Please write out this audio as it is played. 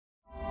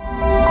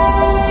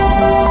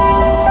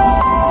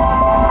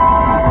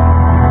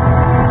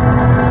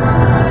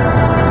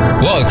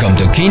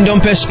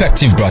Kingdom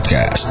Perspective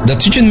broadcast, the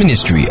teaching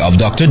ministry of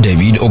Dr.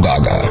 David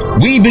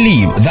Ogaga. We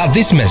believe that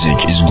this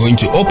message is going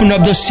to open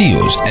up the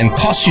seals and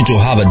cause you to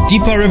have a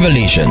deeper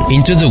revelation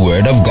into the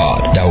Word of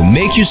God that will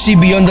make you see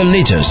beyond the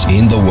letters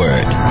in the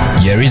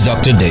Word. Here is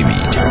Dr.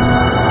 David.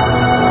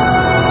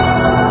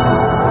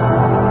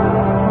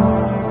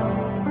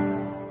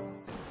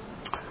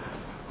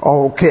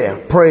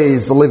 Okay,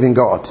 praise the living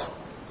God.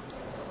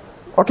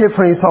 Okay,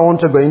 friends, I want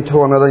to go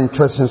into another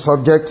interesting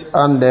subject,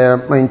 and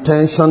my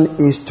intention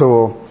is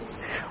to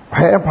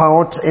help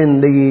out in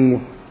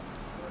the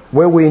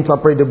way we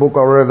interpret the book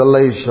of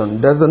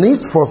Revelation. There's a need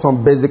for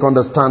some basic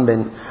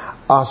understanding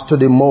as to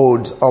the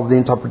mode of the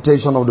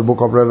interpretation of the book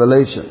of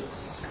Revelation.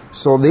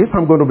 So this,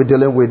 I'm going to be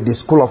dealing with the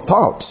school of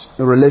thoughts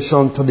in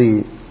relation to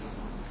the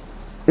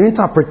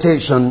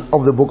interpretation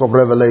of the book of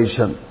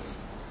Revelation.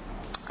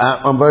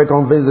 I'm very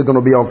convinced it's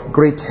going to be of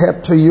great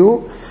help to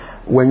you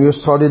when you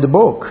study the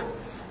book.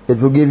 It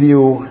will give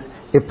you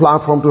a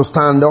platform to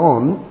stand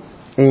on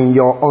in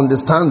your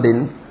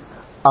understanding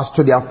as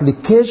to the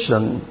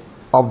application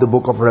of the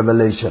book of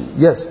Revelation.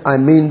 Yes, I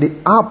mean the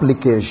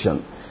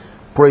application.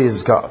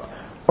 Praise God.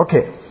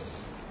 Okay.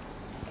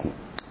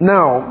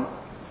 Now,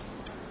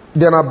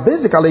 there are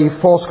basically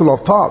four schools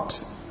of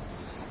thoughts.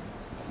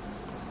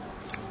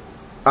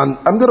 And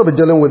I'm going to be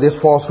dealing with these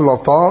four schools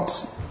of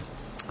thoughts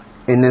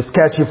in a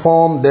sketchy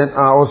form. Then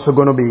I'm also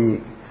going to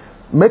be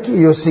making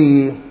you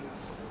see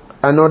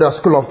another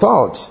school of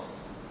thoughts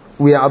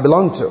where I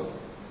belong to.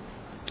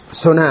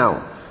 So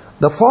now,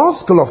 the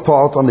first school of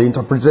thought on the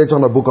interpretation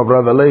of the book of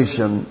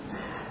Revelation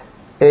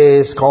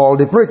is called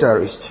the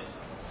preterist.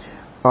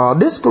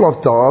 This school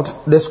of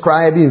thought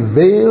describes in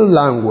veiled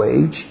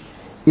language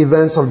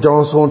events of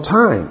John's own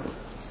time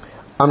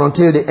and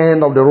until the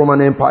end of the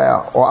Roman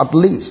Empire, or at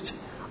least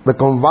the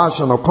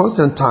conversion of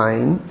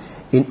Constantine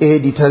in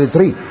AD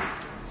 33.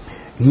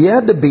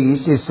 Here the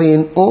beast is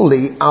seen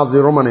only as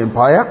the Roman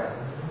Empire,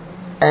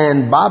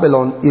 and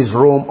Babylon is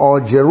Rome or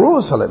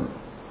Jerusalem.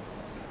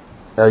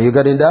 Are you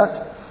getting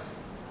that?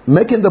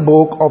 Making the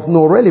book of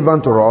no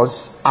relevance to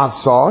us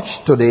as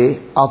such today,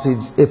 as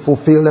it's a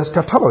fulfilled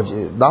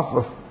eschatology. That's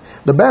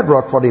the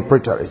bedrock for the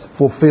preterist,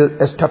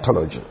 fulfilled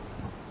eschatology.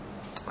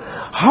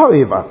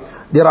 However,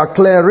 there are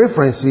clear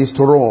references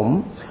to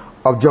Rome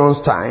of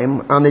John's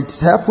time, and it's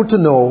helpful to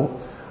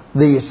know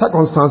the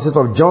circumstances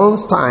of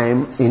John's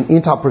time in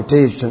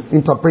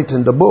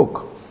interpreting the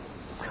book.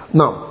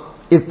 Now,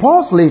 if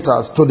Paul's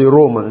letters to the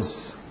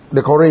Romans,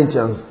 the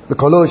Corinthians, the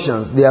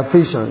Colossians, the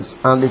Ephesians,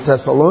 and the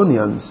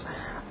Thessalonians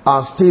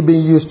are still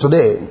being used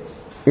today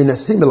in a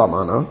similar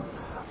manner,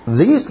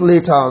 these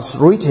letters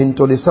written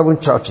to the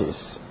seven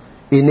churches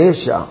in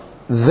Asia,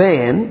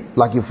 then,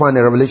 like you find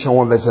in Revelation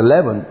 1 verse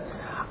 11,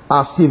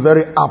 are still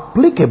very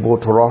applicable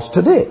to us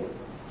today.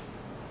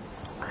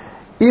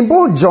 In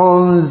both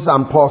John's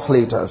and Paul's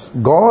letters,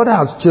 God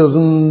has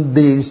chosen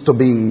these to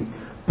be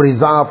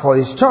preserved for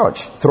His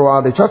church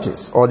throughout the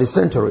churches or the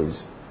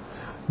centuries.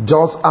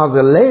 Just as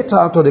the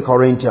letter to the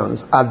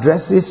Corinthians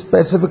addresses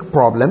specific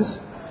problems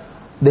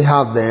they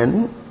had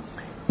then,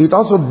 it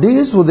also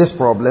deals with these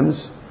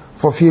problems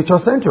for future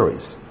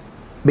centuries,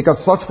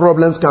 because such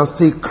problems can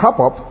still crop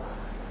up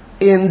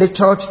in the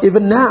church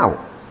even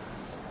now.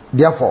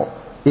 Therefore,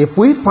 if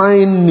we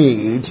find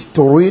need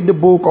to read the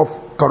book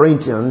of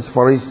Corinthians,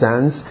 for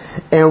instance,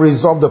 and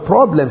resolve the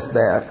problems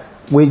there,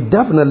 we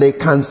definitely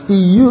can still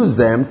use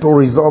them to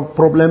resolve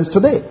problems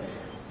today.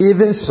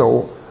 Even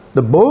so,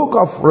 the book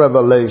of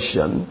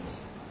Revelation,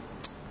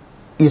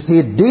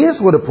 it deals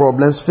with the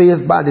problems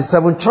faced by the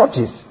seven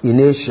churches in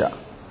Asia.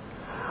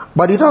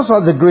 But it also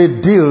has a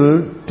great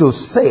deal to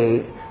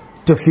say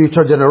to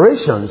future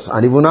generations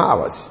and even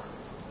ours.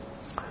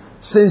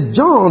 Since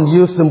John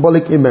used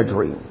symbolic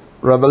imagery,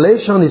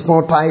 Revelation is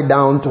not tied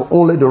down to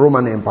only the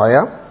Roman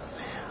Empire,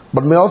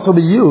 but may also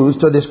be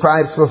used to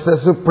describe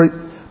successive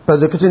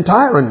persecuting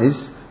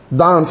tyrannies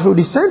down through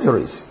the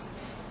centuries.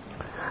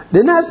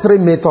 The next three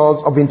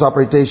methods of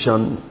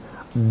interpretation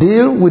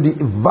deal with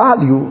the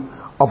value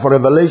of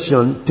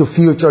Revelation to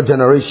future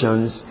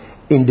generations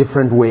in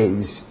different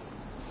ways.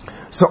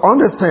 So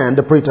understand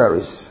the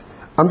preterist.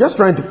 I'm just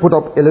trying to put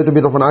up a little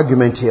bit of an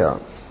argument here.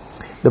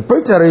 The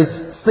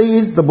preterist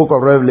sees the book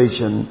of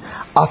Revelation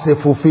as a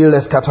fulfilled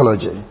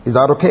eschatology. Is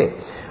that okay?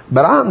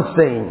 But I'm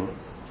saying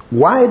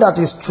why that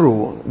is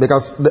true,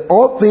 because the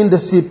whole thing they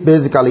see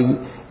basically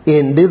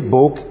in this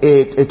book,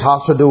 it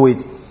has to do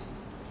with,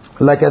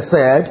 like I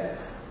said,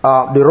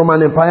 the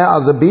Roman Empire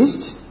as a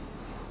beast,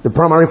 the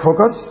primary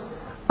focus,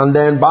 and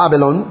then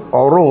Babylon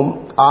or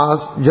Rome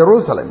as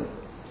Jerusalem.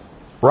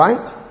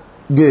 Right?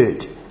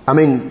 Good. I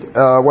mean,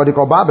 what do you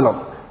call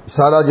Babylon? It's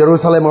either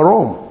Jerusalem or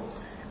Rome.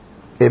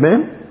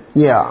 Amen?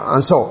 Yeah,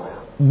 and so,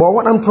 but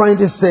what I'm trying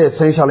to say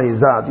essentially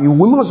is that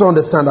we must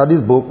understand that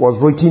this book was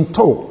written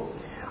to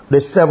the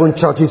seven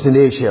churches in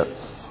Asia,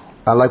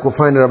 like we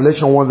find in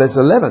Revelation 1 verse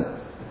 11.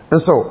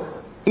 And so,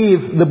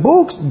 if the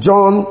books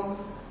John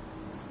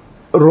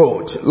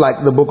wrote,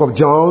 like the book of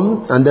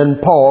John, and then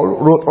Paul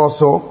wrote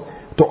also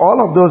to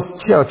all of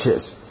those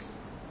churches,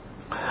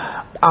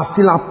 are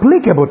still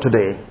applicable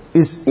today,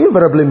 it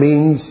invariably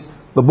means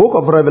the book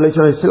of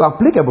Revelation is still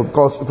applicable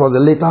because it was a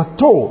letter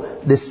to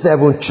the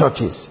 7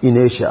 churches in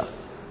Asia.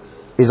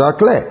 Is that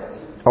clear?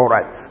 All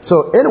right.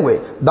 So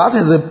anyway, that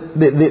is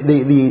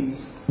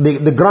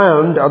the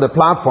ground or the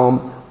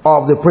platform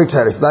of the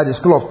preterists. That is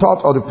school of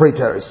thought of the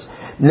preterists.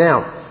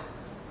 Now,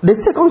 the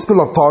second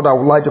school of thought I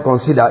would like to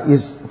consider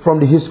is from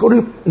the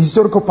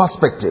historical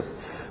perspective.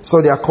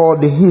 So they are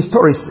called the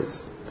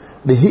historicists.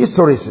 The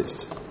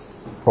historicists.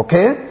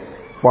 Okay?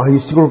 For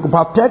historical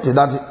perspective,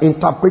 that is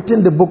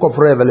interpreting the book of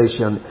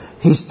Revelation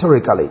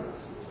historically.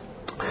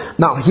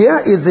 Now, here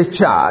is a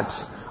chart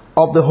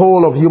of the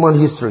whole of human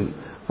history,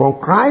 from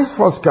Christ's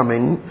first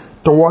coming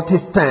to what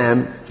is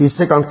termed his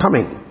second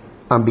coming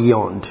and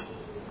beyond.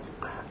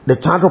 The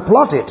chart will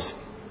plot it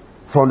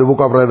from the book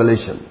of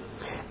Revelation.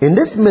 In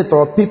this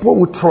method, people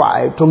will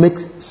try to make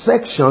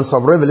sections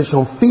of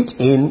Revelation fit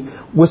in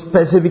with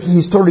specific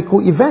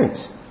historical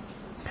events.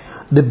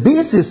 The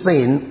beast is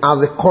seen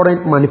as a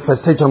current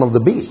manifestation of the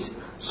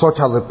beast, such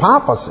as a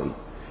papacy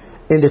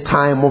in the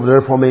time of the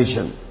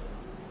Reformation.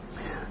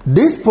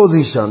 This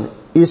position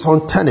is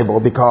untenable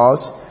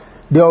because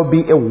there will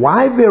be a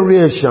wide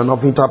variation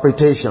of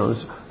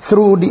interpretations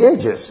through the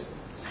ages.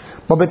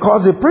 But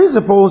because the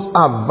principles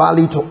are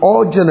valid to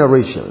all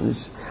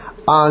generations,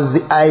 as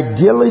the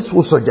idealists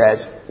will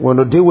suggest, we're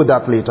going to deal with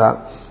that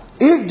later,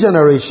 each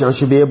generation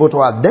should be able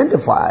to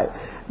identify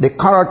the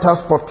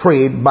characters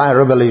portrayed by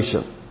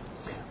Revelation.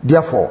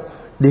 Therefore,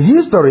 the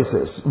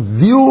historicist's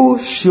view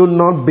should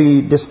not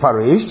be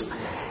disparaged.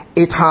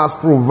 It has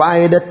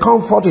provided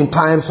comfort in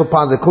times of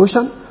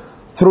persecution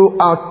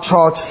throughout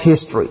church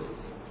history.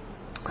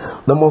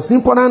 The most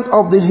important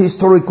of the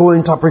historical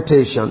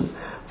interpretation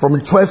from the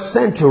 12th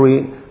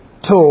century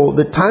to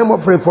the time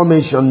of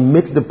Reformation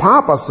makes the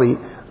papacy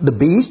the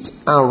beast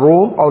and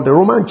Rome, or the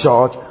Roman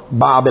Church,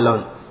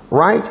 Babylon.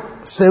 Right?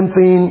 Same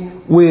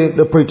thing with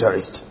the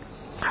preterist.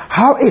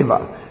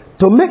 However,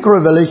 to make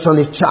Revelation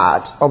a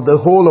chart of the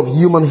whole of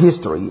human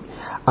history,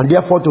 and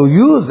therefore to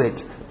use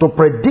it to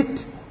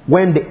predict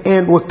when the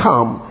end will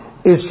come,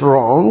 is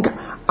wrong,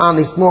 and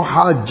it's not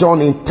how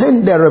John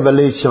intended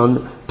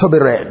Revelation to be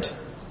read.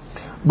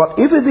 But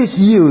if it is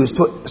used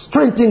to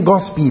strengthen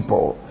God's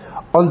people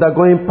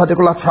undergoing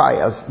particular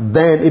trials,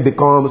 then it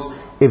becomes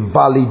a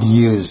valid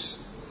use.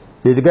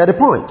 Did you get the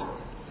point?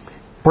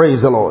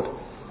 Praise the Lord.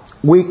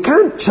 We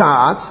can't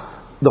chart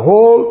the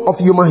whole of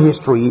human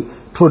history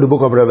through the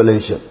book of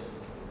Revelation.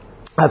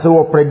 As we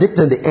were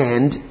predicting the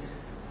end,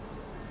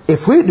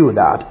 if we do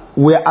that,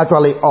 we are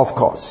actually off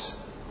course.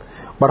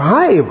 But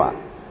however,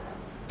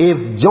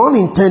 if John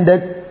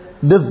intended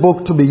this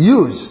book to be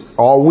used,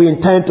 or we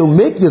intend to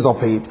make use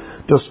of it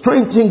to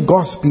strengthen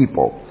God's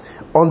people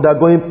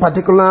undergoing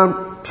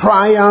particular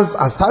trials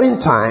at certain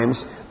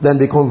times, then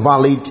become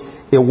valid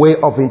a way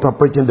of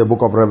interpreting the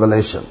book of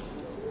Revelation.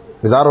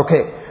 Is that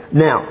okay?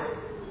 Now,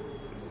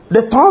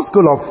 the third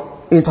school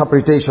of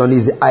interpretation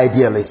is the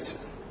idealist.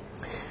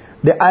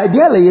 The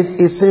idealist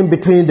is seen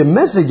between the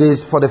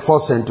messages for the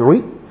first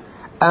century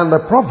and the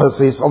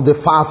prophecies of the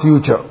far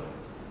future.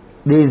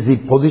 This is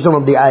the position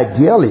of the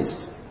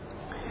idealist.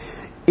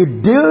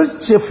 It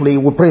deals chiefly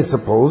with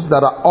principles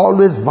that are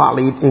always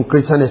valid in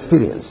Christian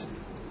experience.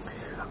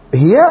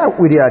 Here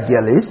with the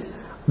idealist,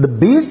 the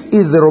beast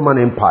is the Roman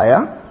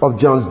Empire of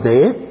John's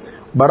day,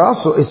 but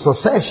also a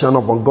succession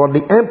of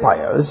ungodly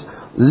empires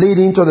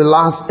leading to the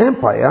last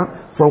empire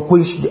from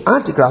which the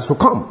Antichrist will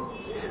come.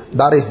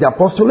 That is their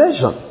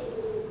postulation.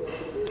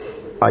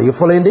 Are you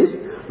following this?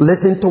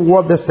 Listen to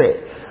what they say.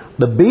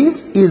 The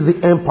beast is the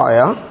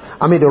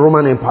the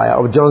Roman Empire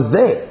of John's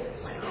day,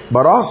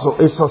 but also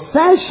a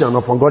succession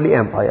of ungodly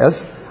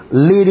empires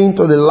leading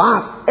to the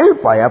last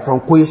empire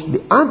from which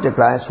the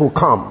Antichrist will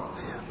come.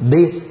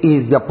 This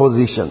is their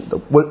position.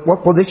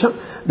 What position?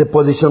 The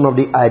position of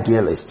the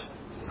idealist.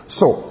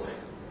 So,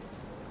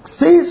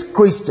 since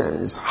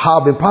Christians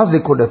have been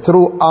persecuted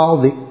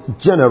throughout the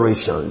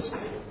generations,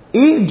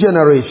 each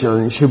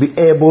generation should be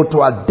able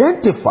to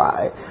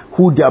identify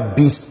who their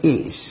beast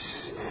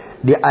is.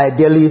 The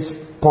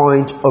idealist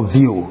point of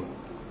view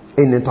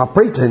in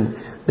interpreting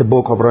the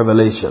book of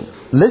Revelation.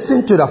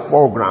 Listen to the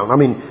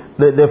foreground,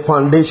 the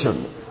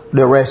foundation,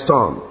 the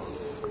restaurant.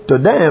 To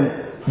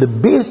them, the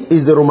beast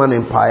is the Roman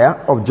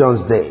Empire of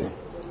John's day.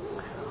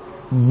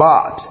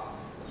 But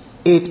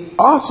it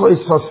also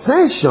is a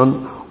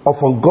succession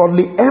of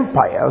ungodly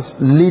empires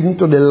leading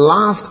to the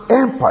last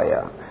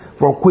empire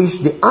from which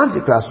the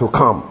Antichrist will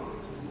come.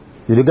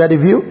 Did you get the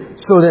view?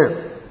 So then,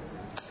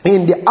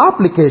 in the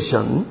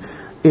application,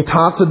 it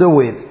has to do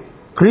with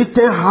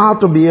Christians have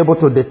to be able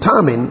to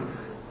determine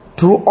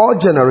through all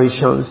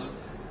generations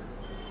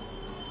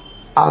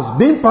as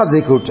being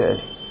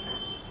persecuted,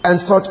 and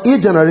such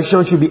each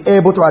generation should be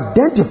able to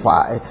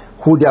identify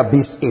who their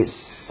beast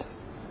is.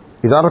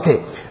 Is that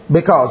okay?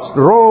 Because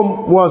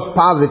Rome was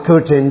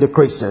persecuting the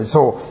Christians.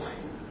 So,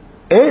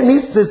 any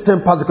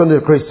system persecuting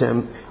the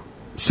Christian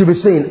should be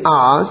seen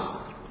as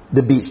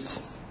the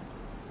beast.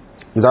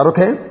 Is that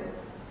okay?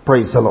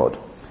 Praise the Lord.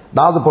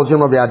 That's the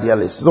position of the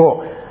idealist.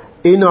 So,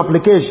 in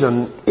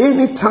application,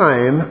 any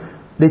time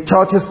the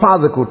church is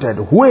persecuted.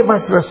 Whoever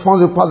is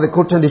responsible for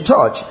persecuting the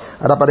church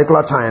at a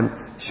particular time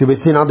should be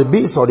seen as the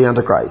beast or the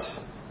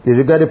Antichrist. Did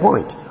you get the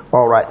point?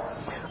 All right.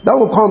 Then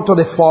we'll come to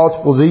the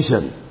fourth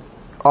position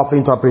of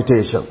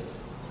interpretation.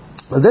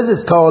 This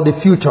is called the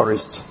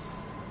futurist.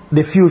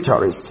 The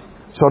futurist.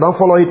 So don't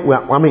follow it.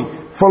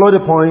 Follow the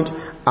point.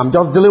 I'm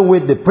just dealing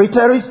with the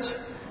preterist,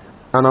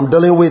 and I'm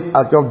dealing with,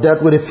 I've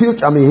dealt with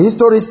the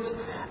historist,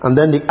 and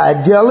then the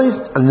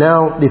idealist, and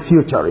now the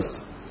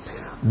futurist.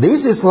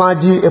 This is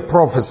largely a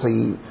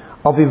prophecy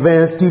of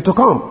events still to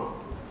come,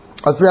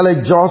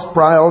 especially just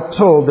prior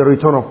to the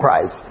return of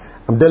Christ.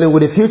 I'm dealing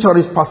with the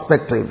futurist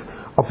perspective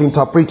of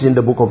interpreting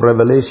the book of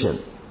Revelation.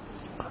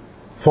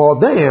 For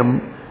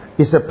them,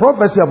 it's a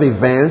prophecy of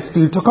events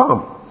still to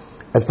come,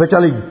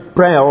 especially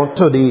prior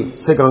to the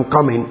second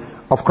coming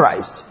of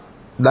Christ.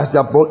 That's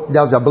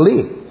their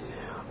belief.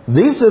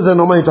 This is a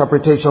normal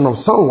interpretation of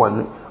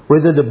someone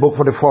reading the book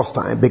for the first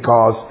time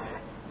because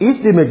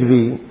its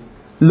imagery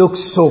looks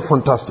so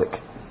fantastic.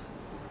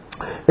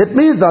 It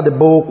means that the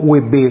book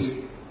will be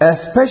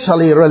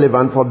especially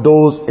relevant for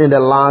those in the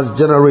last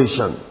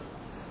generation.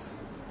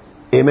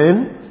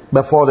 Amen?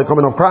 Before the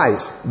coming of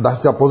Christ.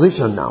 That's their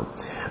position now.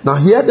 Now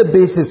here the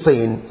base is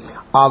saying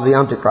as the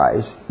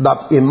Antichrist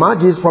that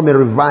emerges from a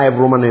revived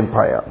Roman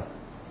Empire.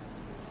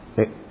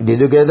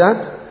 Did you get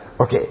that?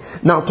 Okay.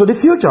 Now to the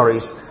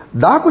futurists,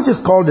 that which is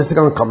called the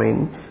second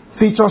coming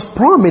features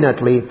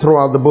prominently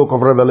throughout the book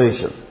of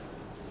Revelation.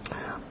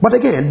 But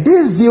again,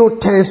 this view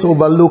tends to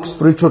overlook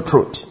spiritual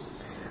truth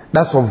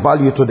that's of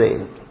value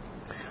today.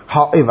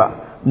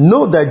 However,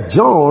 note that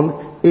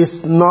John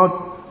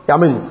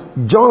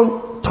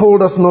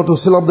told us not to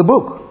seal up the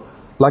book,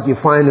 like you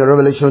find in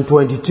Revelation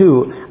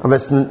 22 and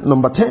verse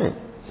number 10,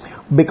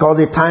 because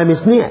the time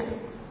is near.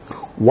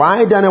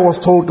 Why Daniel was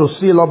told to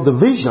seal up the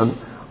vision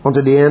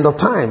until the end of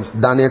times,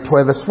 Daniel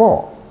 12 verse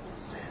 4.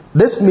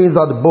 This means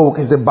that the book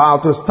is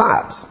about to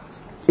start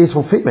its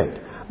fulfillment,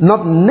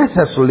 not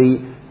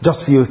necessarily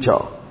just future.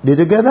 Did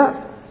you get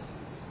that?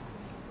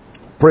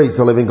 Praise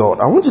the living God.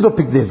 I want you to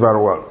pick this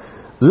very well.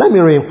 Let me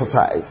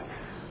reemphasize.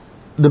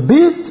 The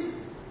beast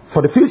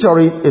for the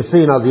futurists is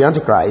seen as the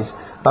Antichrist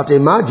that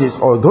emerges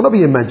or going to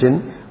be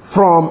emerging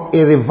from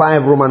a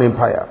revived Roman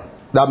Empire.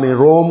 That means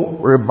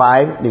Rome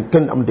revived,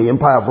 the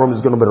Empire of Rome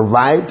is going to be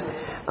revived,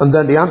 and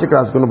then the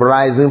Antichrist is going to be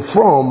rising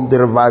from the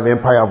revived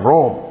Empire of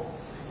Rome.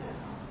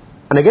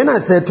 And again I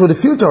said to the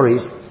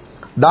futurists,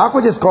 that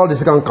which is called the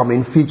second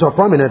coming feature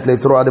prominently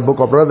throughout the book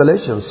of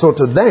Revelation. So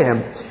to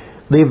them,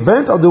 the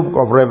event of the book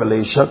of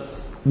Revelation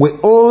will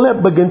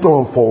only begin to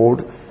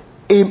unfold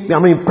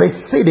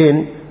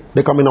preceding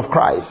the coming of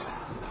Christ.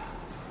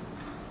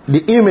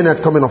 The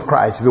imminent coming of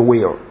Christ, if you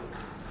will.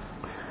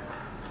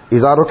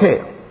 Is that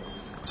okay?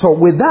 So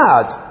with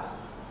that,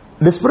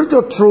 the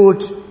spiritual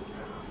truth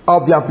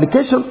of the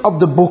application of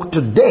the book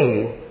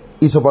today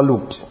is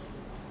overlooked.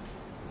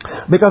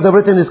 Because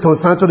everything is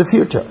concerned to the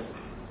future.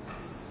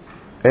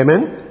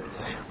 Amen?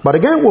 But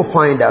again we'll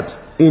find that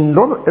in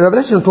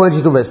Revelation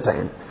 22 verse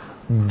 10,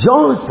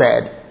 John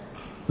said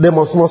they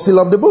must not seal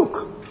up the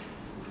book.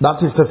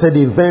 That is to say,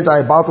 the event are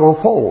about to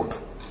unfold.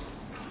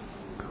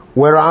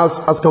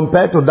 Whereas as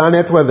compared to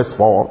Daniel 12 verse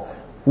 4,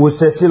 we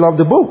say seal up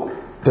the book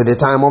to the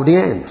time of the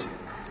end.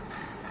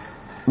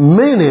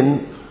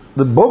 Meaning,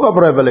 the book of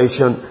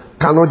Revelation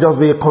cannot just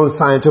be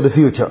consigned to the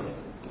future.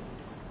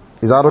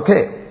 Is that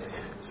okay?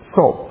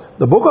 So,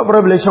 the book of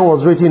Revelation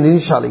was written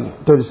initially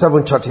to the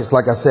 7 churches,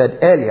 like I said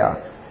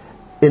earlier,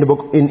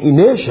 in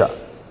Asia,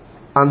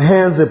 and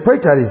hence the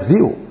preterist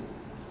view.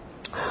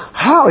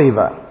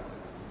 However,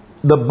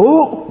 the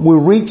book will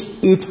reach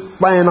its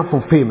final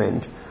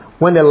fulfillment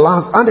when the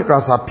last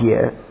Antichrist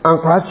appears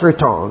and Christ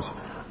returns.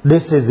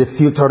 This is the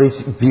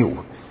futurist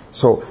view.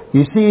 So,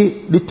 you see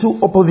the two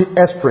opposite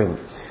extremes.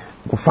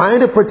 You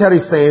find the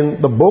preterist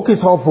saying the book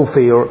is all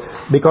fulfilled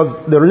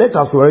because the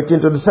letters were written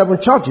to the 7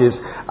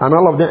 churches and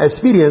all of them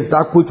experienced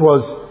that which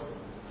was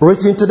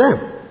written to them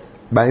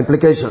by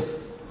implication.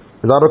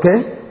 Is that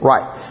okay?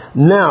 Right.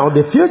 Now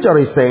the future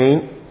is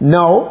saying,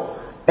 no,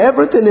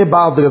 everything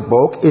about this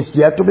book is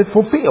yet to be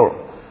fulfilled.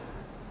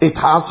 It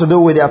has to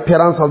do with the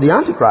appearance of the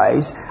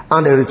Antichrist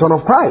and the return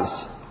of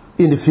Christ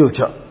in the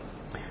future.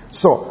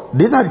 So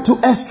these are the two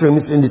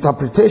extremes in the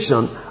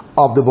interpretation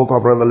of the book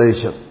of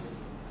Revelation.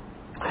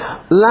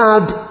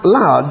 Ladd,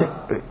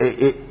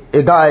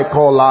 a guy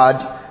called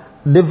Ladd,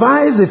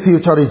 divides the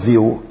futurist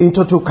view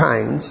into two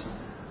kinds,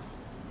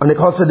 and he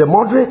calls it the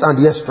moderate and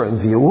the extreme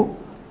view,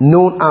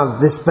 known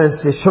as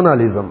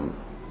dispensationalism.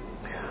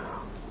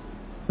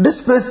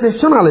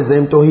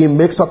 Dispensationalism to him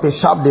makes up a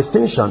sharp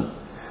distinction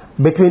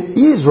between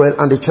Israel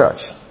and the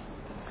church.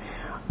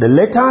 The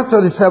letters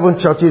to the 7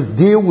 churches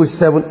deal with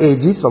 7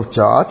 ages of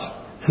church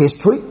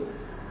history,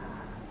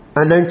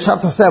 and then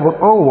chapter 7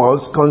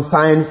 onwards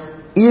concerns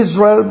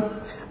Israel,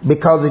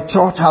 because the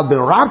church has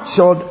been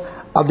raptured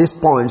at this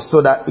point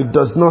so that it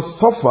does not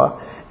suffer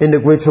in the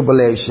great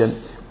tribulation,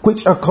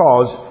 which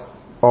occurs,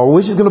 or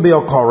which is going to be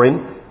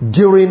occurring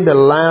during the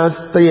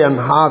last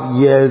 3.5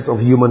 years of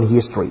human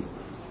history.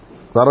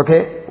 Is that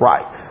okay?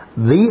 Right.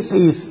 This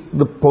is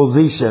the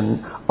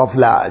position of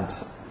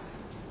lads,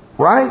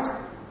 right?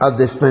 At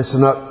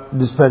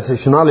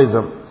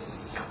dispensationalism.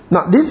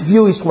 Now, this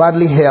view is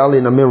widely held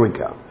in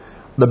America.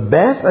 The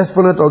best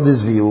exponent of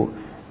this view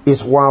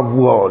is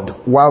Walvoord,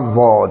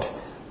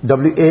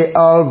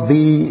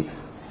 W-A-L-V-O-O-R-D.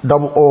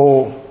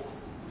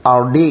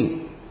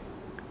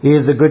 He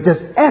is the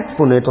greatest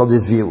exponent of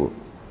this view.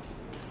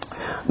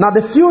 Now,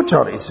 the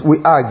futurists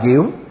will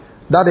argue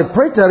that the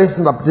preterist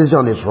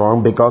interpretation is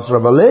wrong because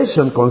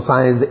Revelation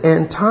concerns the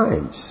end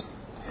times.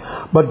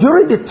 But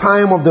during the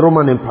time of the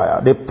Roman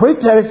Empire, the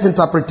preterist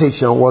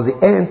interpretation was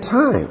the end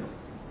time.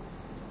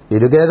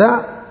 Did you get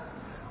that?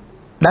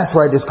 That's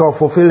why it is called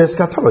fulfilled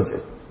eschatology.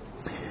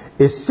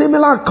 A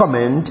similar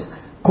comment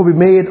could be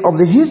made of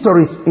the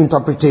historist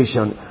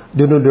interpretation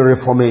during the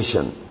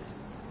Reformation.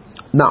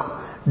 Now,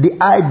 the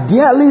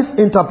idealist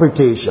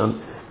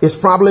interpretation is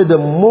probably the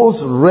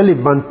most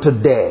relevant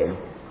today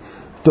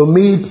to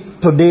meet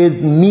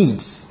today's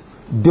needs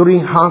during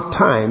hard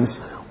times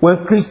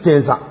when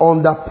Christians are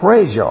under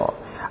pressure,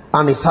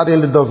 and it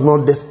certainly does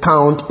not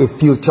discount a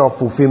future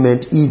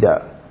fulfillment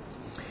either.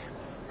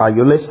 Are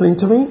you listening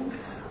to me?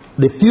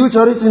 The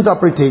futurist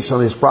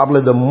interpretation is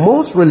probably the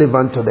most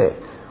relevant today.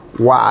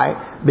 Why?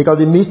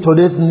 Because it meets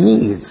today's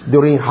needs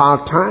during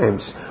hard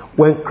times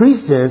when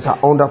Christians are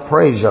under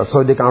pressure,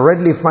 so they can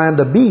readily find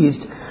the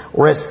beast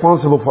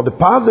responsible for the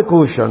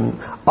persecution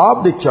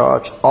of the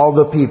church or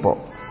the people.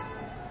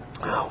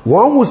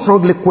 One would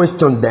strongly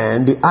question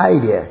then the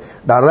idea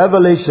that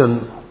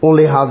Revelation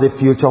only has a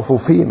future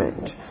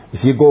fulfillment,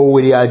 if you go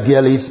with the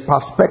idealist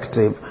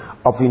perspective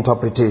of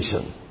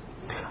interpretation.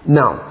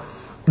 Now,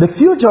 the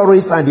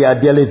futurist and the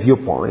idealist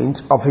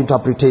viewpoint of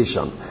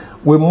interpretation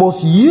were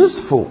most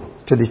useful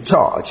to the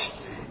church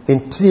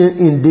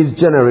in this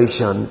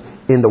generation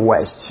in the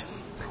West.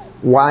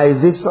 Why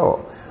is this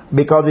so?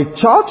 Because the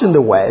church in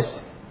the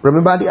West,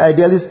 remember the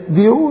idealist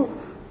view,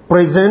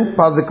 present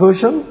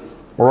persecution,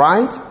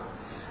 right?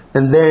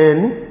 And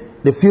then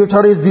the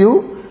futurist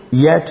view,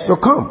 yet to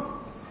come.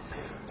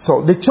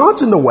 So the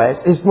church in the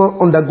West is not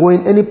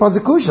undergoing any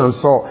persecution.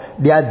 So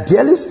the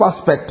idealist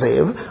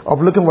perspective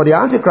of looking for the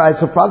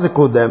Antichrist to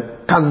persecute them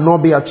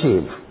cannot be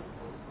achieved.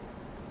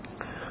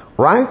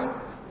 Right?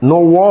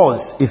 No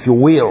wars, if you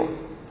will.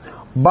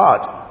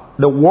 But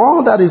the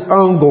war that is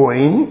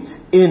ongoing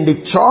in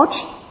the church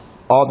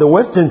or the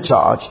Western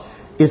church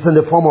is in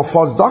the form of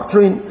false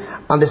doctrine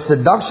and the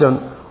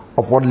seduction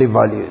of worldly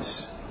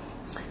values.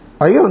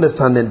 Are you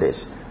understanding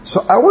this?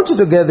 So I want you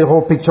to get the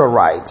whole picture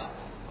right.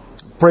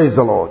 Praise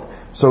the Lord.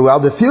 So we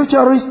have the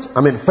futurist,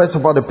 first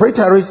of all the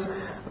preterist,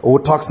 who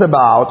talks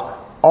about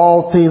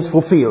all things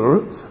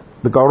fulfilled,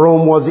 because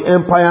Rome was the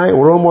empire,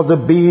 Rome was the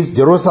beast,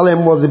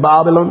 Jerusalem was the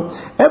Babylon,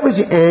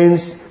 everything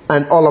ends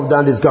and all of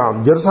that is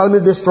gone. Jerusalem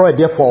is destroyed,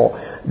 therefore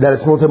there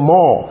is nothing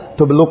more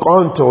to be looked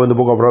onto in the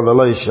book of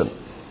Revelation.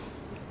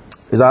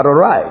 Is that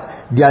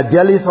alright? The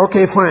idealists,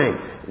 okay, fine.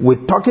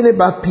 We're talking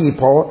about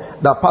people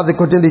that are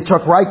persecuting the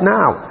church right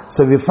now.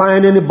 So if you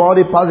find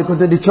anybody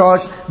persecuting the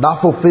church, that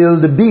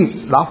fulfills the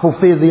beast, that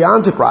fulfills the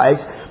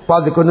Antichrist,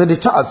 persecuting the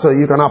church. So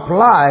you can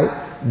apply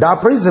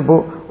that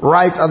principle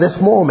right at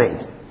this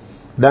moment.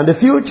 Then the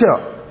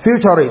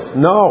futurists,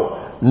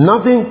 no,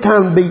 nothing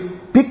can be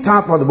picked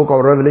up from the book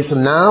of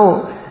Revelation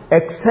now,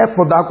 except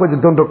for that which is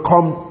going to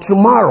come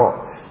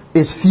tomorrow.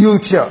 It's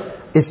future,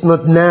 it's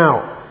not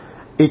now.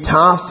 It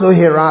has to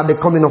herald the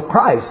coming of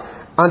Christ.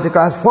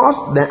 Antichrist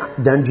first,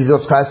 then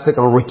Jesus Christ's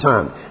second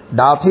return.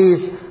 That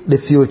is the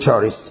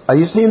futurist. Are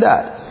you seeing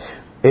that?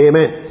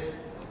 Amen.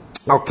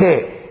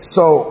 Okay,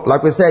 so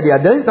like we said, the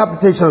idealist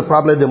interpretation is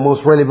probably the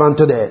most relevant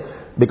today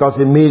because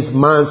it means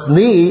man's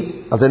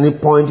need at any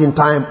point in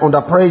time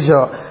under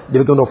pressure,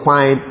 they're going to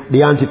find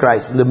the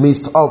Antichrist in the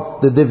midst of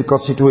the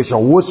difficult situation.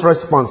 Who's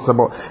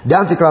responsible? The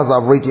Antichrist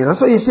have written. And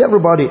so you see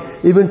everybody,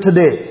 even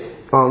today,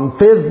 on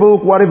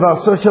Facebook, whatever,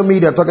 social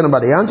media, talking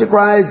about the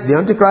Antichrist,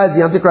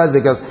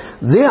 because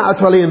they are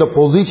actually in the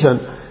position,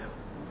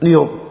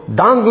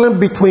 dangling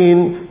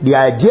between the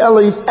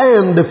idealists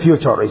and the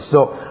futurists.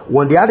 So,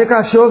 when the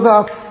Antichrist shows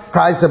up,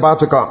 Christ is about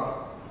to come.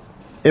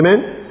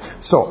 Amen?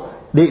 So,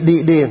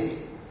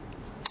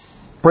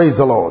 praise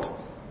the Lord.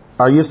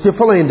 Are you still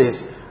following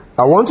this?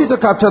 I want you to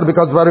capture it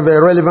because it's very, very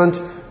relevant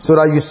so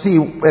that you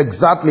see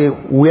exactly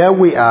where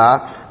we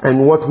are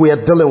and what we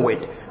are dealing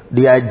with.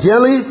 The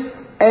idealists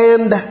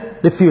and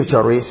the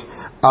futurists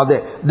are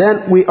there.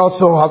 Then we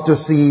also have to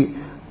see,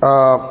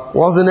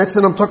 what's the next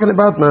thing I'm talking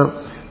about now?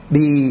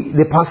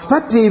 The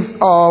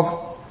perspective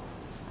of,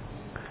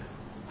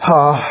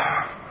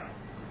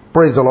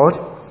 praise the Lord.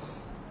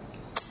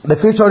 The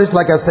futurists,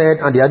 like I said,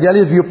 and the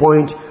idealist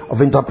viewpoint of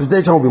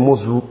interpretation will be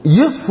most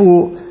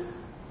useful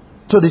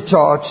to the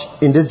church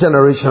in this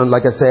generation,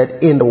 like I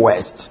said, in the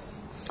West.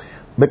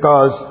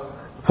 Because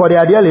for the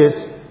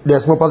idealists,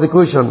 there's no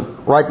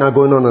persecution right now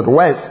going on in the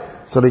West.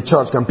 So the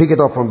church can pick it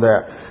up from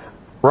there.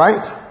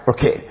 Right?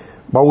 Okay.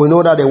 But we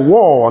know that the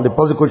war and the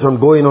persecution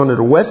going on in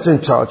the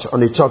Western church, on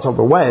the church of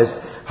the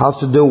West, has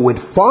to do with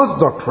false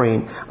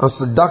doctrine and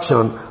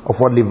seduction of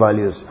worldly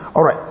values.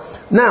 All right.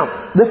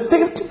 Now, the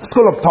fifth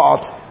school of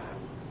thought,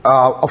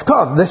 of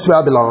course, this is where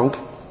I belong.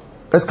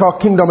 It's called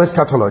kingdom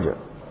eschatology.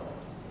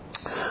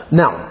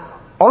 Now,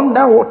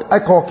 under what I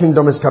call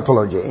kingdom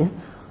eschatology,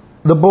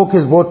 the book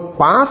is both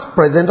past,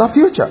 present, and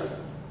future.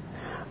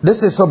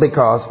 This is so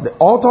because the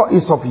author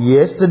is of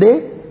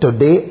yesterday,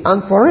 today,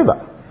 and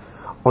forever,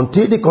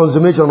 until the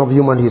consummation of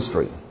human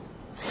history.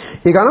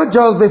 It cannot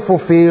just be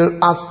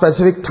fulfilled at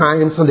specific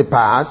times in the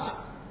past,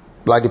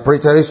 like the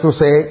preterists will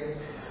say,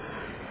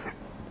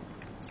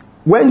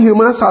 when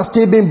humans are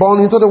still being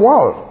born into the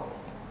world,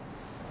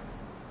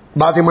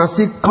 but they must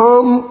still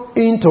come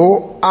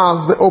into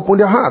as they open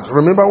their hearts.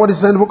 Remember what it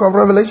said in the book of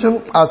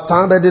Revelation? I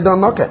stand at the door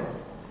knocking.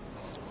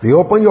 If you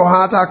open your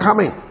heart, are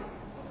coming.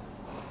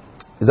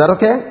 Is that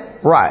okay?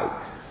 Right.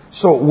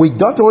 So we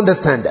got to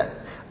understand that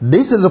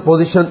this is the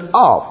position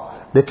of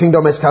the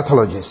kingdom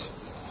eschatologists.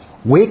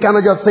 We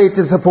cannot just say it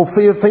is a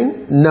fulfilled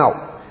thing. No.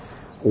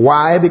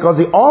 Why? Because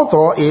the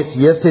author is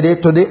yesterday,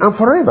 today, and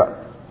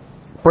forever.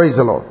 Praise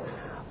the Lord.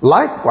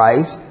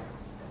 Likewise,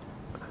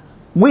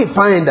 we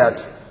find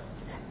that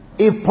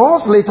if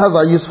Paul's letters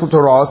are useful to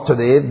us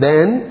today,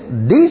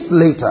 then this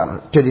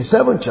letter to the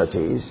 7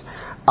 churches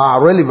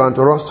are relevant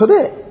to us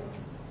today.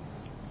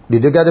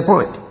 Did you get the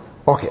point?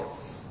 Okay.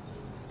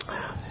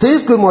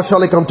 Things could most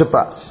surely come to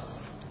pass.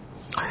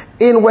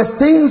 In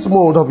Weston's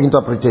mode of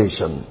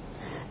interpretation,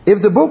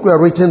 if the book were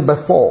written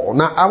before,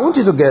 now I want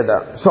you to get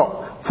that.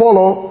 So,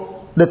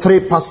 follow the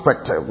 3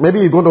 perspectives. Maybe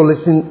you're going to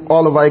listen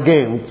all over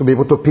again to be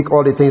able to pick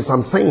all the things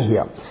I'm saying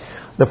here.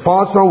 The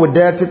first one we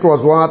dealt with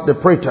was what? The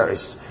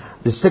preterist.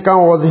 The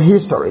second was the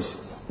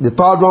historist. The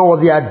third one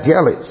was the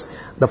idealist.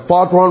 The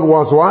fourth one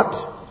was what?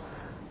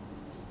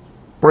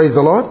 Praise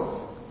the Lord.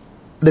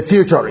 The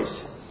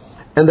futurist.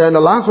 And then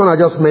the last one I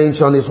just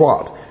mentioned is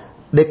what?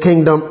 The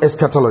kingdom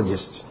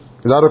eschatologist.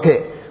 Is that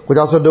okay? Which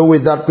also do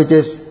with that which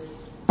is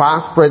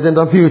past, present,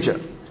 and future.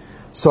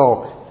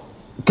 So,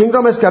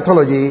 kingdom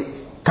eschatology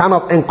kind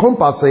of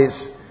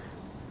encompasses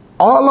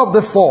all of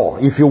the 4,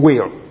 if you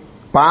will.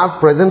 Past,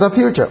 present, and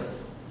future.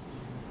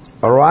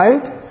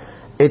 Alright?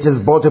 It is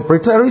both a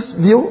preterist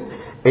view,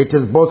 it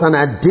is both an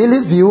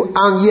idealist view,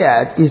 and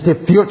yet it's a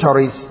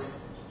futurist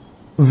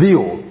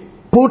view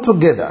put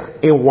together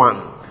in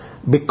one.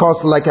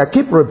 Because like I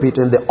keep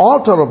repeating, the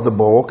author of the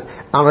book,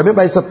 and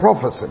remember it's a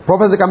prophecy.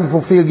 Prophecy can be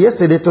fulfilled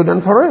yesterday, today,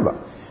 and forever.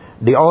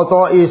 The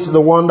author is the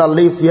one that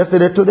lives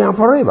yesterday, today, and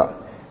forever.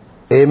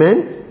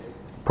 Amen?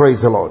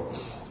 Praise the Lord.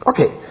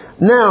 Okay.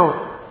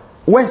 Now,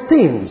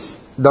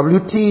 Weston's,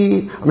 W-E-T-S-T-E-I-N,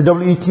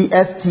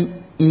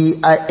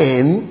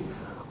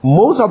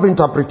 modes of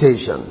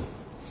interpretation.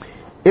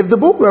 If the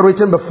book were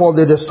written before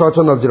the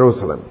destruction of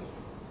Jerusalem,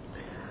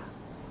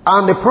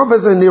 and the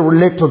prophecy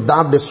relate to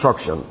that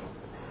destruction,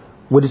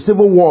 with the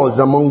civil wars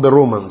among the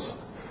Romans,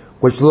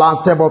 which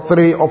lasted about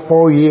 3 or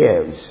 4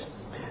 years,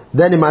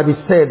 then it might be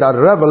said that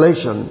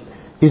Revelation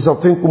is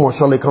of things which must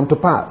surely come to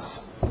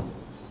pass.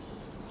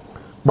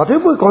 But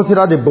if we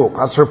consider the book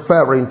as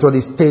referring to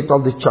the state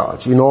of the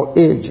church in all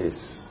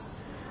ages,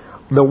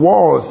 the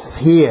wars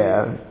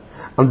here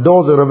and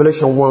those in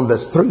Revelation 1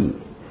 verse 3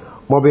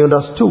 must be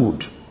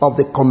understood of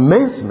the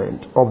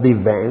commencement of the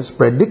events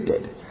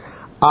predicted,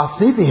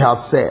 as if he had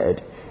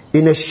said,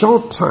 in a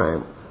short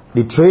time,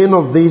 the train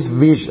of these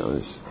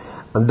visions,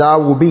 and that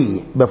will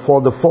be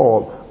before the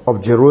fall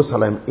of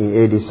Jerusalem in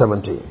AD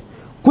 70,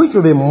 which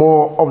will be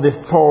more of the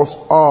thoughts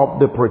of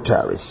the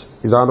preterists.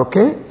 Is that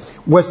okay?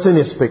 Weston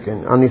is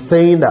speaking, and he's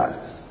saying that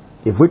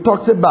if we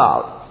talk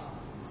about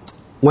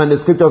when the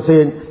scripture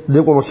saying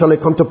they will surely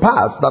come to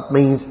pass, that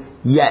means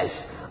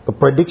yes, the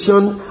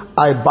prediction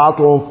are about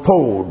to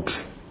unfold,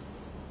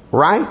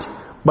 right?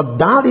 But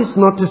that is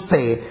not to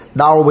say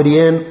that will be the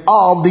end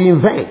of the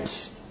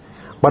events,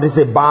 but it's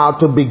about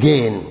to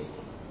begin,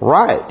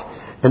 right?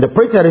 And the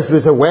preterists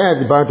will say, where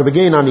is it about to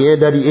begin? And the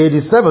end of the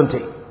AD 70.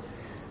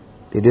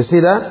 Did you see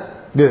that?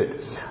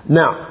 Good.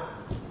 Now,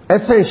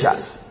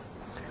 essentials.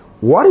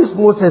 What is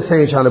most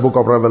essential in the book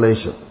of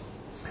Revelation?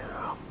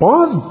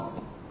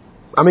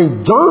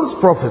 John's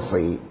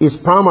prophecy is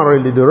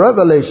primarily the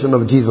revelation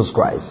of Jesus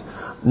Christ,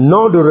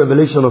 not the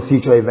revelation of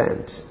future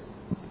events.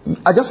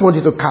 I just want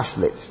you to catch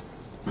this,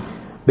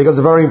 because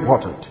it's very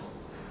important.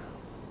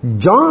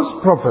 John's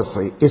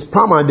prophecy is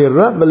primarily the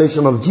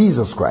revelation of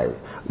Jesus Christ.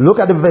 Look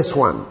at the verse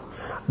 1.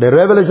 The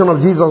revelation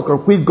of Jesus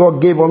Christ, which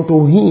God gave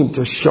unto him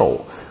to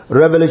show.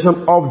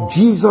 Revelation of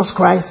Jesus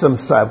Christ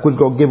himself, which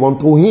God gave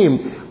unto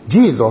him,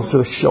 Jesus,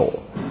 to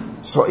show.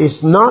 So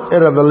it's not a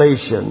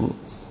revelation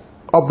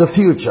of the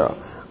future,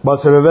 but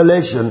it's a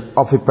revelation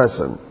of a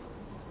person.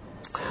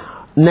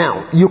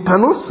 Now, you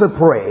cannot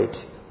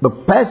separate the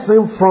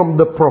person from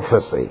the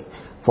prophecy,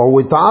 for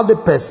without the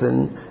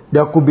person,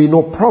 there could be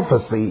no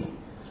prophecy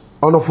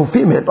or no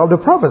fulfillment of the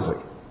prophecy.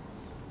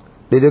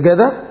 Did you get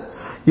that?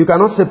 You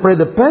cannot separate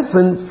the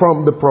person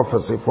from the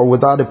prophecy, for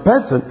without the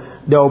person,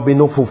 there will be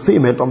no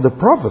fulfillment of the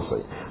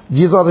prophecy.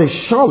 Jesus is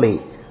surely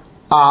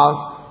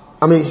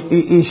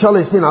he's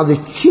surely seen as the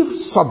chief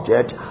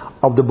subject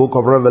of the book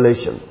of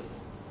Revelation.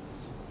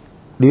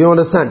 Do you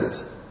understand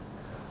this?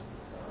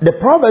 The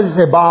prophecy is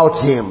about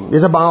him.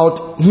 It's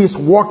about his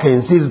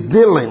workings, his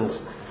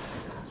dealings.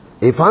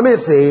 If I may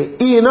say,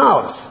 in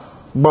us.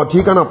 But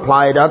you can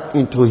apply that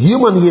into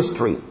human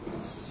history.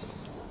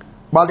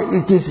 But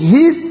it is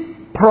his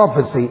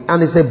prophecy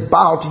and it's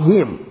about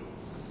him.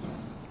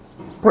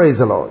 Praise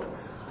the Lord.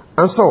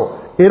 And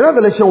so, in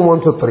Revelation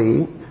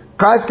 1-3,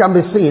 Christ can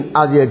be seen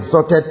as the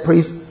exalted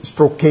priest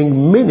stroke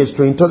king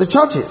ministering to the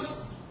churches.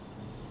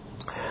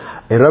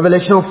 In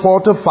Revelation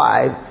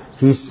 4-5,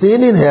 he's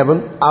seen in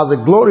heaven as a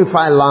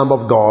glorified Lamb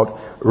of God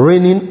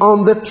reigning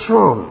on the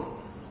throne.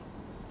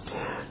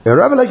 In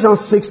Revelation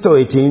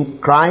 6-18,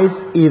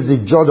 Christ is the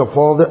judge of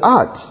all the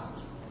earth.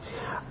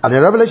 And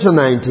in Revelation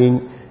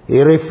 19,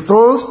 he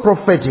returns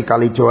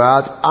prophetically to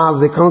earth as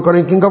the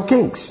conquering King of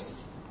Kings.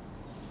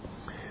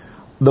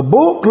 The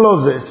book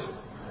closes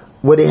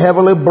with the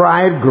heavenly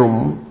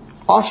bridegroom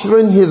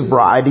ushering his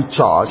bride, the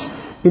church,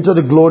 into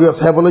the glorious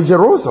heavenly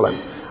Jerusalem,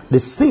 the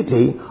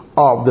city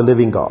of the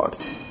living God,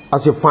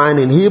 as you find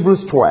in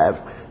Hebrews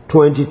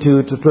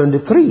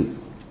 12:22-23.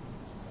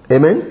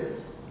 Amen?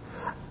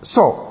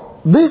 So,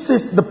 this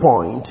is the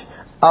point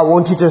I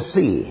want you to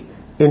see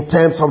in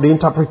terms of the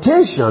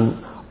interpretation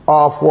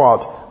of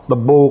what? The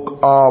book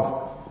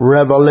of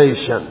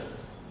Revelation.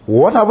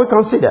 What have we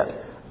considered?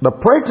 The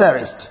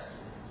preterist.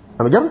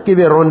 I'm just going to give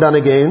you a rundown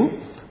again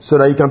so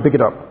that you can pick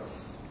it up.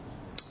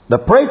 The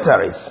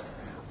preterist.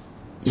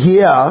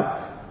 Here,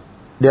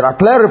 there are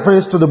clear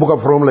references to the book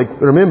of Rome,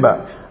 like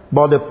remember.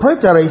 But the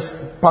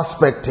preterist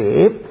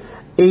perspective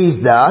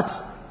is that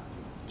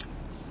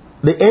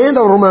the end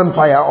of the Roman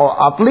Empire,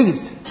 or at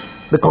least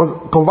the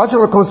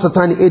conversion of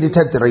Constantine in AD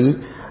 33,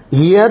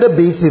 here the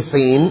beast is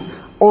seen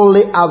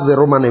only as the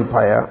Roman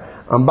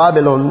Empire, and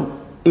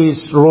Babylon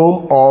is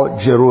Rome or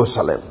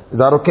Jerusalem. Is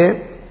that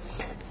okay?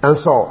 And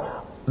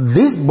so,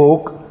 this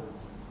book,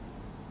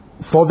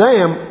 for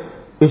them,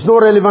 is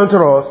not relevant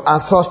to us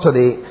as such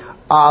today,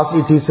 as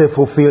it is a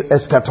fulfilled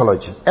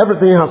eschatology.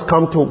 Everything has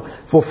come to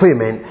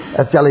fulfillment,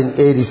 especially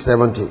in AD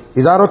 70.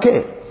 Is that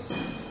okay?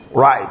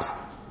 Right.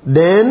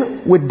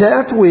 Then, we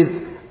dealt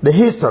with the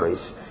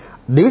histories.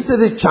 This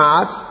is a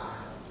chart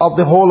of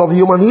the whole of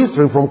human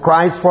history from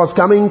Christ's first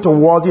coming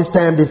towards his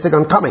time, the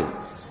second coming,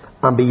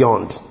 and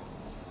beyond.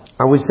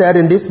 And we said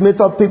in this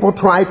method, people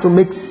try to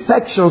make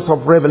sections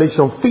of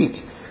Revelation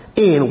fit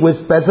in with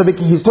specific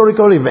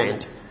historical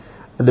event.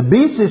 And the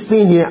beast is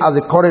seen here as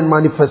a current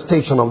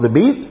manifestation of the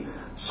beast,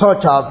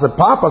 such as the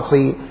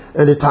papacy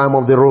in the time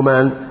of the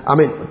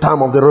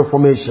time of the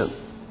Reformation.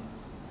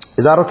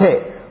 Is that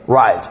okay?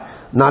 Right.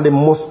 Now, the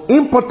most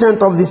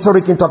important of the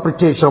historic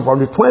interpretation from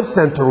the 12th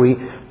century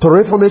to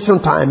Reformation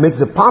time makes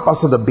the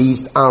papacy the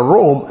beast and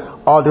Rome,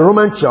 or the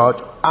Roman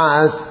Church,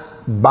 as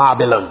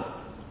Babylon.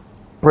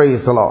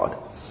 Praise the Lord.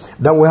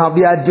 Then we have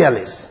the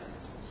idealists,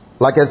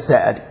 like I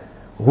said,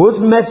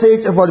 whose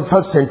message for the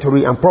first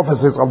century and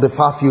prophecies of the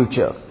far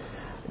future.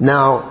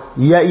 Now,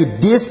 here it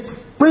deals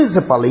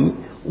principally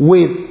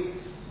with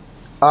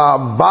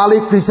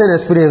valid Christian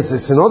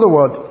experiences. In other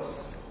words,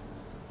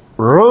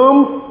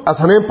 Rome as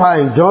an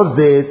empire in John's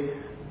days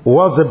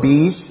was a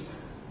beast,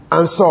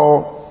 and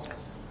so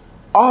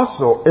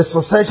also a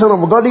succession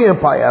of godly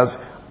empires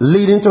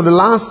leading to the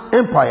last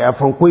empire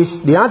from which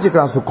the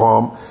Antichrist will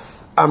come,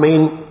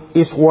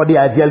 is what the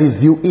idealist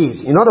view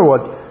is. In other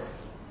words,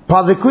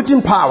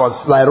 persecuting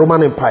powers like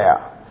Roman Empire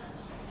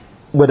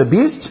were the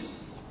beast,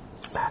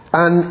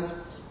 and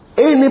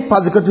any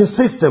persecuting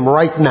system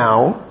right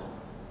now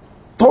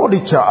toward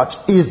the church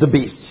is the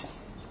beast.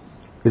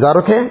 Is that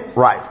okay?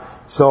 Right.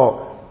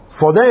 So,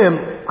 for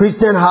them,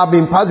 Christians have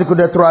been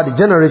persecuted throughout the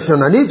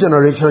generation, and each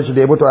generation should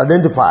be able to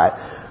identify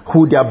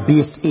who their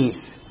beast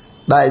is.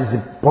 That is the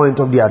point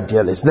of the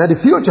idealist. Now, the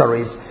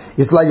futurist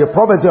is like a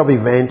prophecy of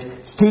event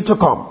still to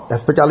come,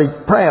 especially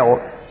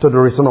prior to the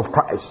return of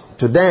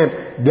Christ. To them,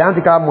 the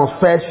Antichrist must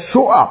first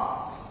show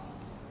up.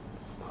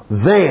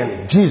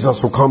 Then,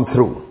 Jesus will come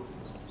through.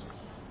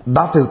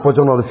 That is the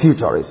position of the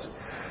futurist.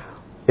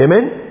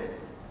 Amen?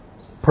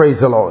 Praise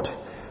the Lord.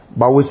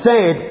 But we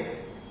said,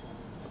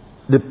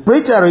 the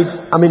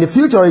futurists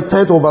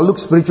tend to overlook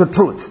spiritual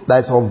truth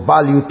that is of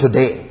value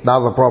today.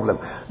 That's the problem.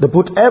 They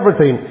put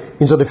everything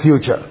into the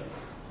future.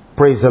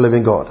 Praise the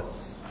living God.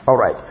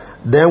 Alright.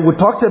 Then we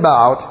talked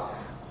about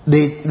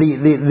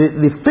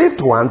the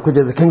fifth one, which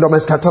is the kingdom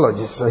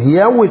eschatology. So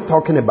here we're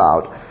talking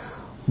about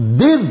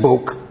this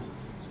book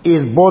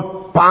is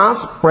both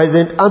past,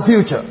 present, and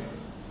future.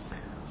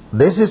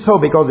 This is so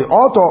because the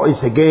author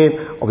is again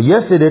of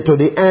yesterday to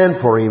the end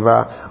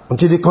forever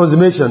until the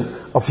consummation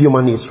of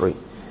human history.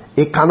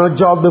 It cannot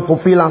just be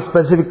fulfilled at a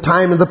specific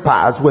time in the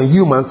past when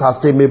humans have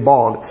still been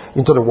born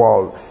into the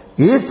world.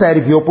 He said,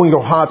 if you open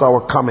your heart, I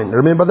will come in.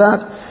 Remember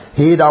that?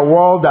 He that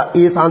world that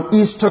is and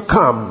is to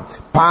come,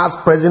 past,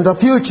 present, and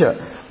future.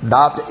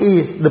 That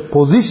is the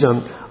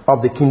position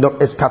of the kingdom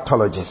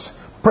eschatologists.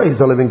 Praise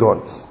the living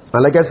God.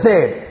 And like I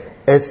said,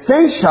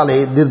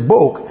 essentially this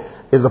book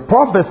is a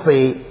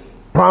prophecy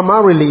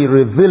primarily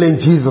revealing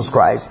Jesus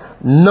Christ,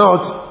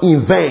 not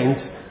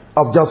events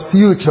of just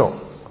future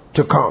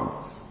to come.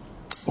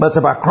 but it's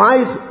about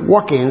Christ's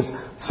workings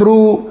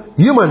through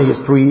human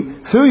history,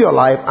 through your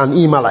life and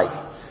in my life.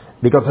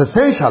 Because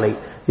essentially,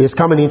 He's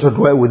coming in to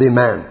dwell within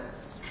man.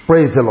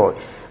 Praise the Lord.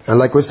 And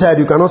like we said,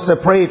 you cannot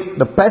separate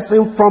the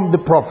person from the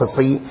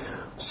prophecy.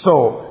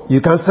 So,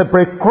 you can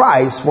separate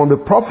Christ from the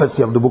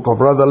prophecy of the book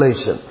of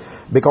Revelation.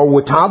 Because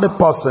without the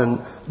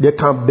person, there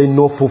can be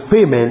no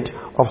fulfillment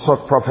of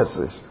such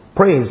prophecies.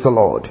 Praise the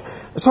Lord.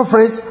 So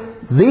friends,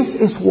 this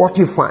is what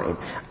you find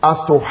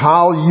as to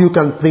how you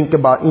can think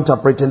about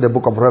interpreting the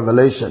book of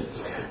Revelation.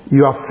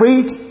 You are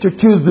free to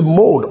choose the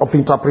mode of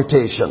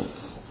interpretation.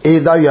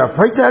 Either you are a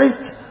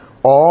preterist,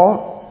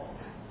 or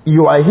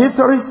you are a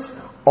historist,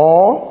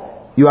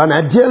 or you are an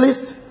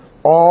idealist,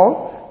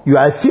 or you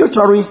are a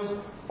futurist,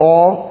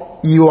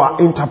 or you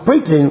are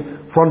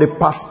interpreting from the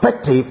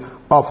perspective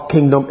of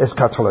kingdom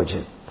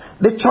eschatology.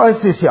 The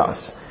choice is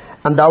yours,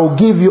 and that will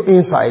give you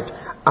insight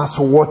as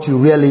to what you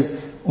really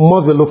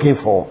must be looking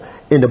for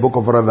in the book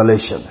of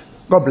Revelation.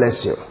 God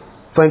bless you.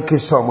 Thank you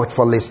so much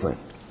for listening.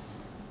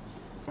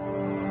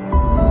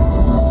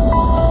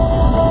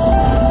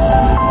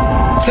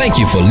 Thank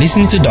you for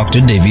listening to Dr.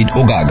 David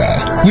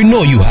Ogaga. We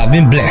know you have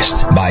been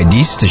blessed by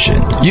this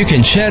station. You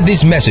can share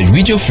this message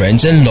with your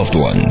friends and loved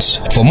ones.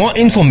 For more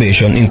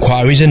information,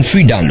 inquiries, and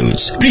free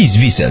downloads, please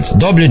visit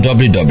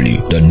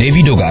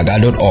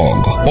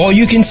www.davidogaga.org, or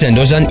you can send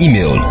us an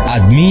email,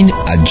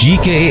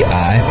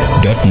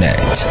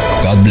 admin@gkai.net.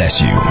 God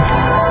bless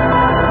you.